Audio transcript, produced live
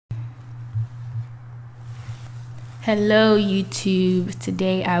Hello YouTube.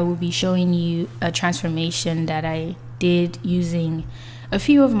 Today I will be showing you a transformation that I did using a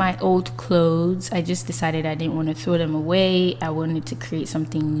few of my old clothes. I just decided I didn't want to throw them away. I wanted to create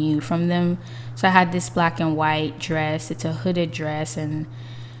something new from them. So I had this black and white dress. It's a hooded dress and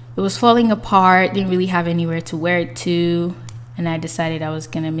it was falling apart. Didn't really have anywhere to wear it to, and I decided I was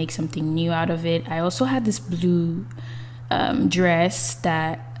gonna make something new out of it. I also had this blue dress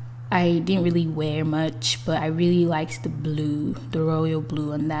that I didn't really wear much, but I really liked the blue, the royal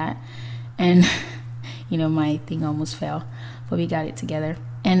blue on that. And you know, my thing almost fell, but we got it together.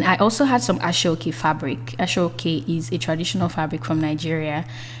 And I also had some Aso-Oke fabric. Aso-Oke is a traditional fabric from Nigeria,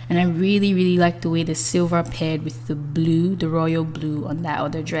 and I really like the way the silver paired with the blue, the royal blue on that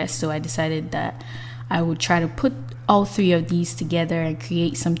other dress. So I decided that I would try to put all three of these together and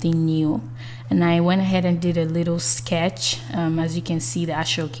create something new. And I went ahead and did a little sketch. As you can see, the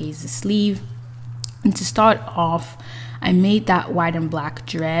Aso-Oke is the sleeve. And to start off, I made that white and black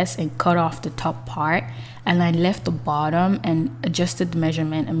dress and cut off the top part, and I left the bottom and adjusted the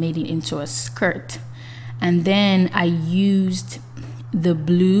measurement and made it into a skirt. And then I used the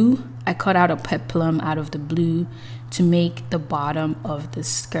blue. I cut out a peplum out of the blue to make the bottom of the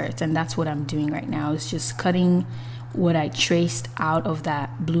skirt, and that's what I'm doing right now, is just cutting what I traced out of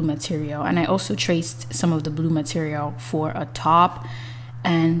that blue material. And I also traced some of the blue material for a top,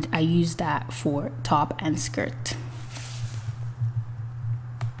 and I used that for top and skirt.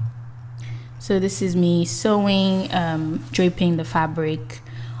 So this is me sewing, draping the fabric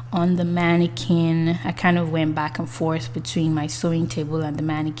on the mannequin. I kind of went back and forth between my sewing table and the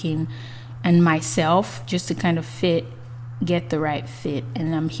mannequin and myself, just to kind of get the right fit.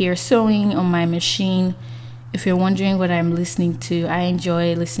 And I'm here sewing on my machine. If you're wondering what I'm listening to, I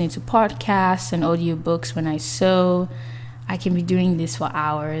enjoy listening to podcasts and audiobooks when I sew. I can be doing this for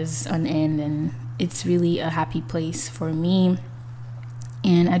hours on end, and it's really a happy place for me.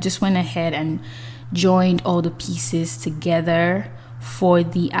 And I just went ahead and joined all the pieces together. For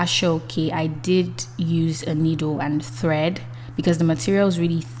the Aso-Oke, I did use a needle and thread because the material is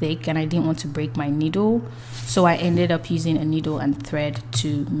really thick and I didn't want to break my needle. So I ended up using a needle and thread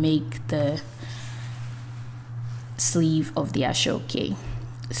to make the sleeve of the Aso-Oke.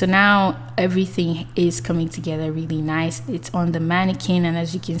 So now everything is coming together really nice. It's on the mannequin, and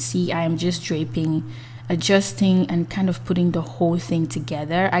as you can see, I am just draping, adjusting, and kind of putting the whole thing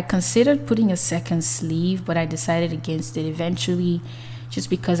together. I considered putting a second sleeve, but I decided against it eventually, just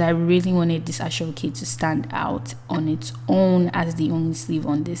because I really wanted this Aso-Oke to stand out on its own as the only sleeve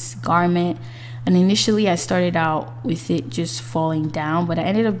on this garment. And initially I started out with it just falling down, but I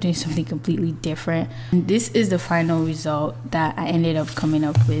ended up doing something completely different. And this is the final result that I ended up coming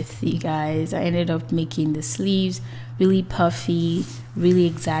up with, you guys. I ended up making the sleeves really puffy, really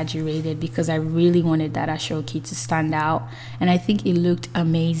exaggerated, because I really wanted that Aso-Oke to stand out. And I think it looked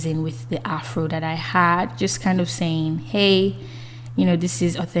amazing with the afro that I had, just kind of saying, hey, you know, this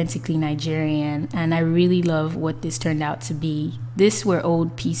is authentically Nigerian. And I really love what this turned out to be. These were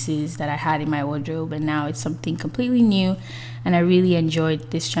old pieces that I had in my wardrobe, and now it's something completely new, and I really enjoyed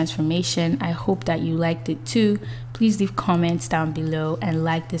this transformation. I hope that you liked it too. Please leave comments down below and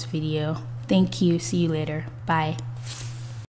like this video. Thank you. See you later. Bye.